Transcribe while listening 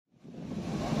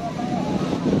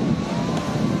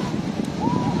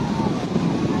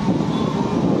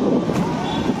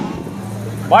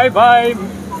Bye bye.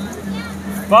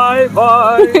 Bye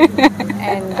bye.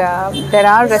 And there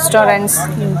are restaurants,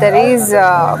 there is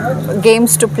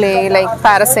games to play like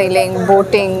parasailing,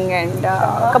 boating, and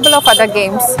a couple of other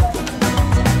games.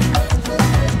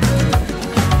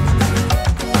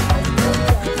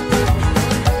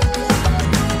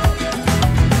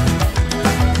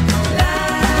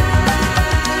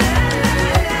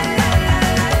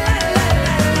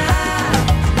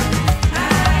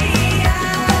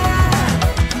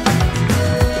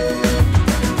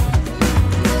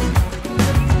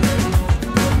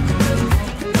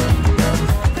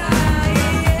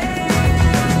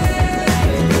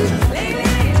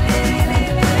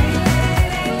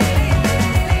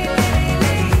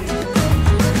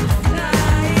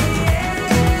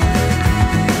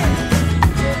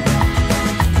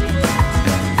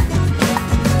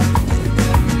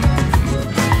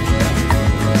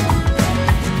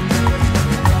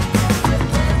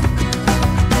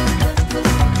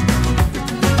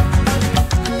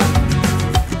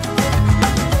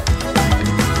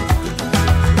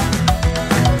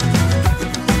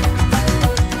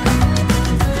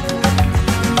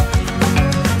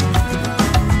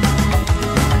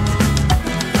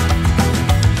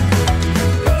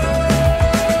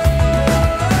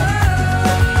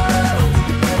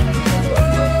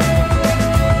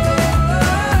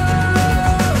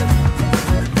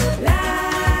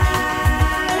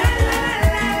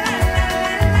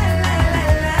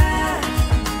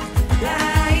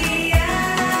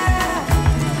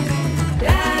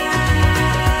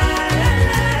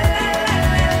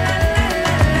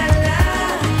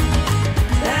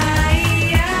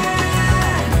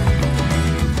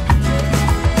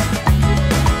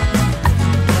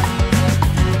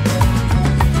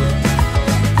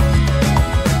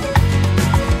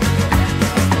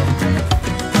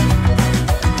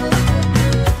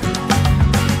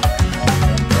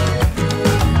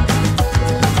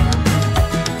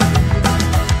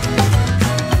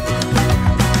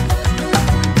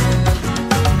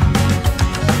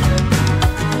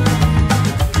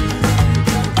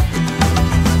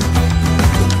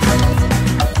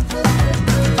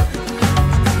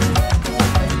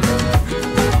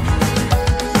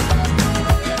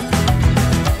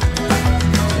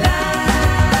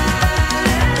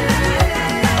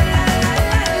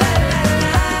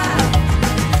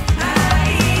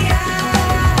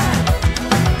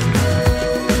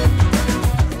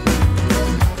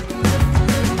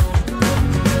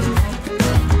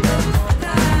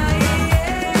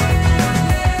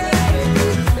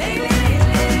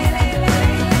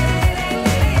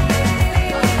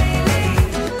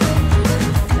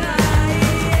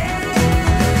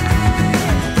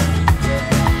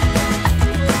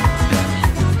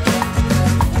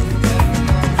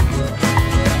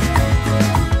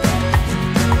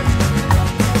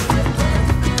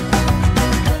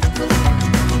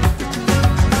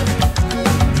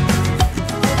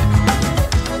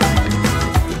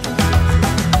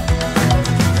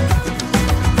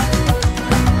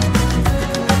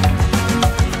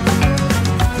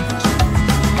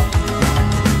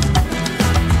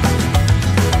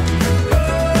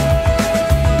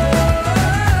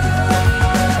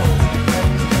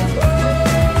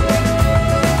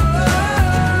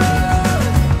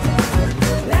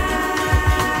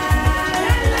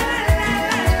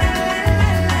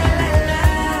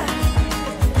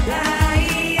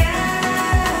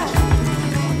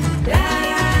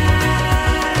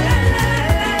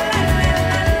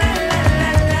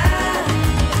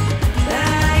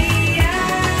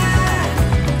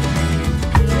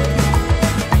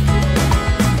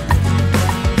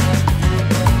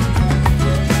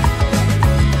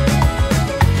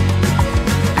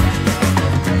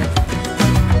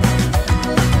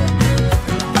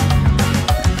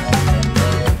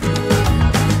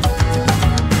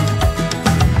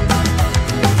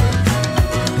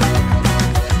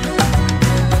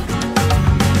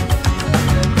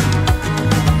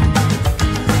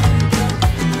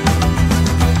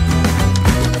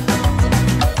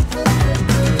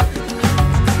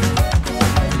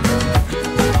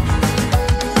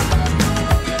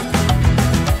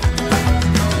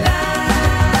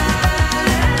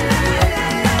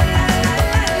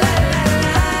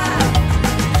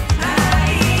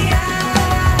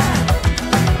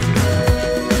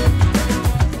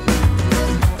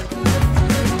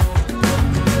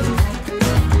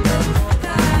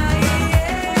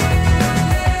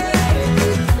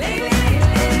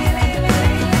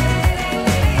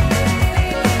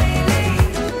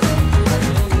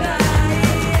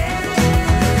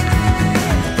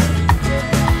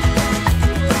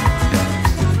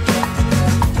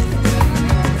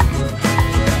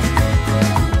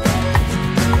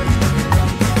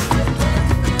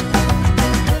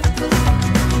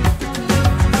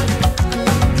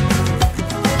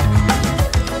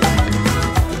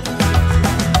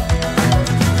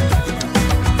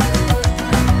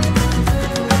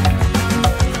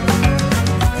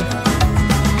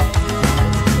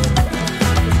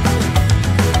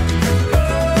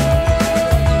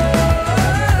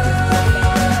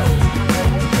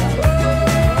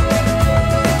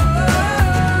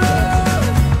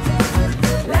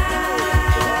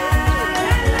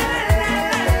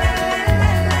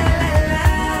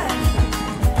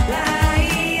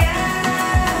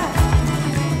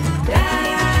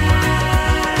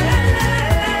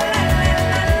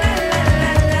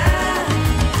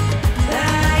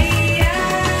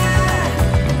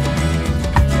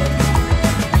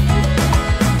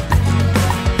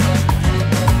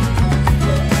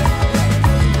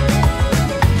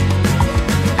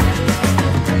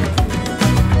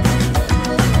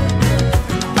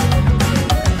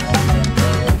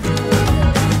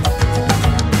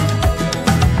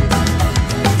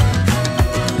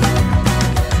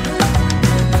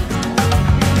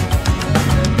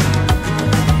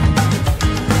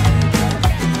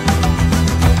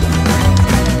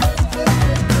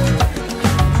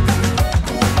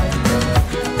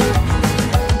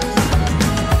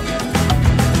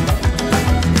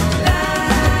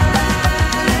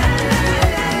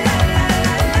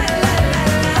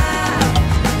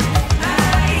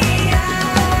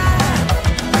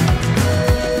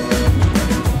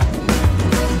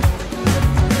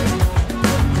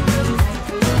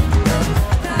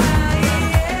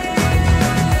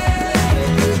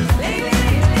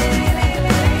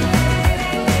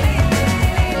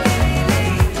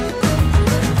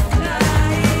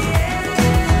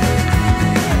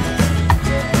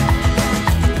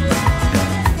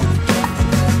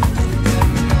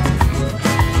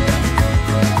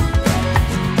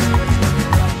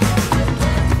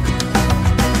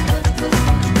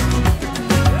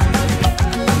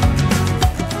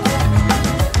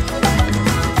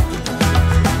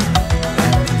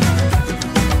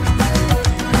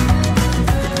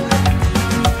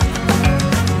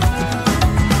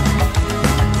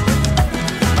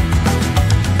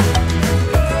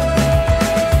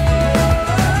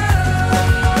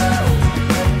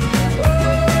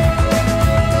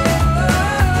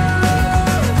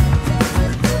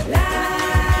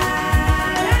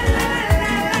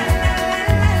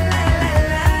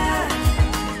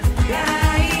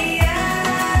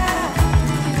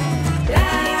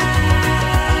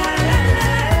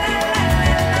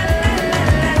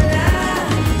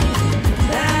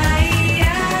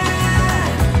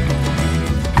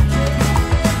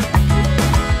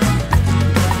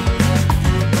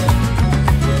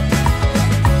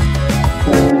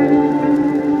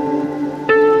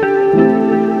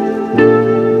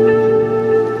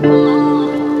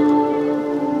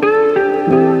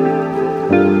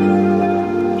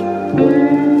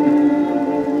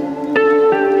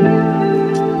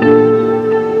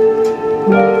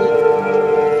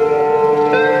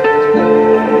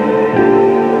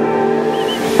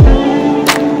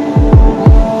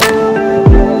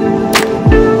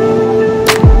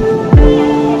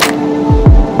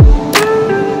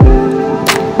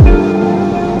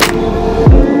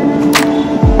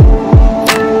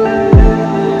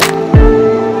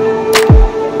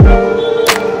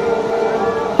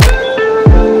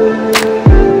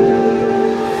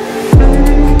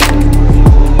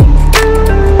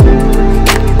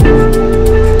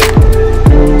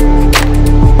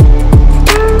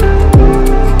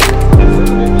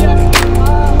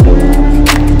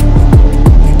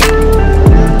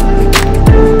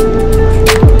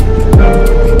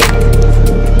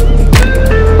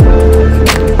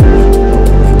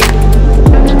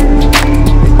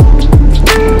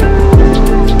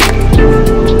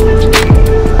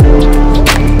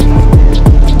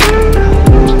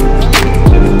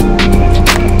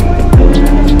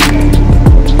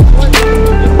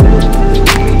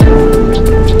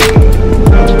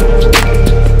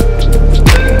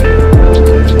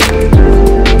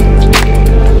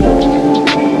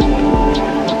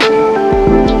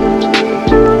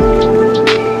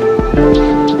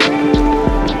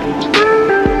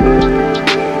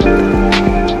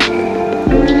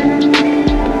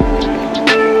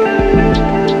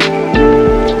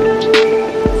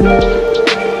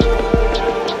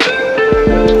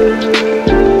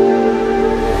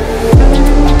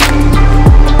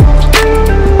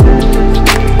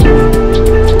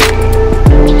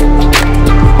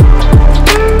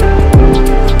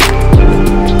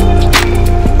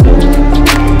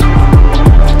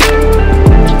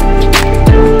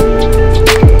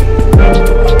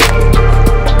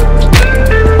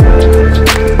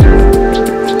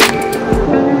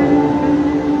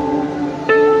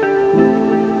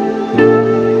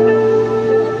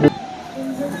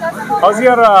 How's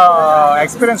your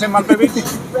experience in Malpe Beach?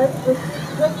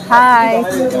 Hi.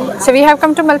 So we have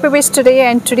come to Malpe Beach today,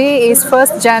 and today is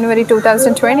 1st January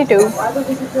 2022.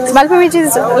 So Malpe Beach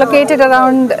is located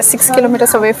around 6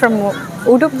 kilometers away from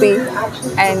Udupi,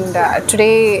 and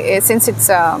today, since it's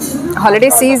holiday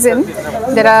season,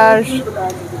 there are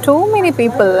too many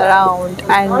people around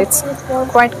and it's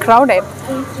quite crowded,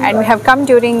 and we have come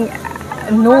during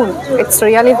noon. It's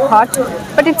really hot,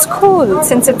 but it's cool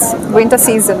since it's winter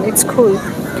season. It's cool.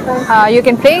 You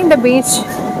can play in the beach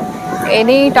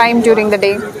any time during the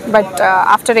day, but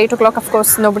after 8 o'clock, of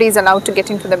course, nobody is allowed to get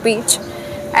into the beach.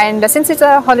 And since it's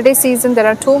a holiday season, there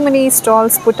are too many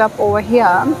stalls put up over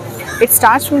here. It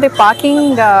starts from the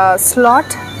parking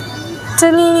slot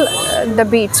till the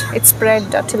beach. It's spread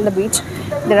till the beach.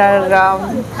 There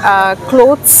are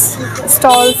clothes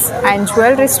stalls and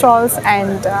jewelry stalls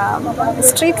and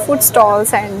street food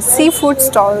stalls and seafood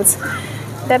stalls.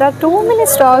 There are too many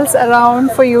stalls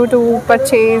around for you to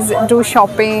purchase, do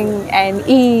shopping and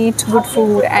eat good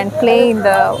food and play in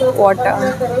the water.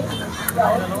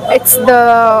 It's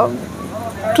the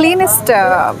cleanest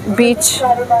beach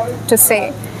to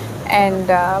say, and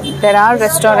there are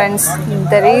restaurants,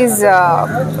 there is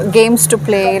games to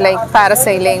play like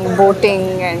parasailing,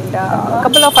 boating and a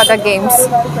couple of other games,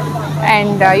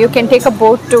 and you can take a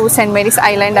boat to St. Mary's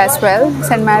Island as well.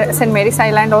 St. Mary's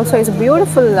Island also is a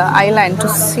beautiful island to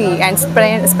see and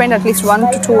spend at least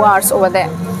 1 to 2 hours over there,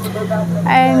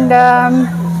 and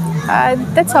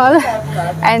that's all.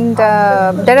 And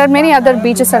there are many other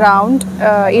beaches around.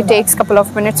 It takes a couple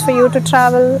of minutes for you to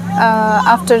travel.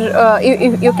 After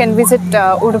you can visit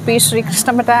Udupi Sri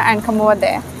Krishna Mata and come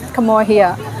over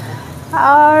here.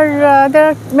 Or there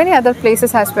are many other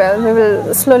places as well. We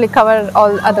will slowly cover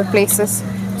all other places.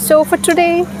 So for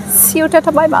today, see you,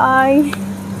 tata, bye bye.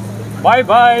 Bye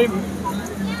bye.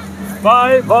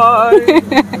 Bye bye.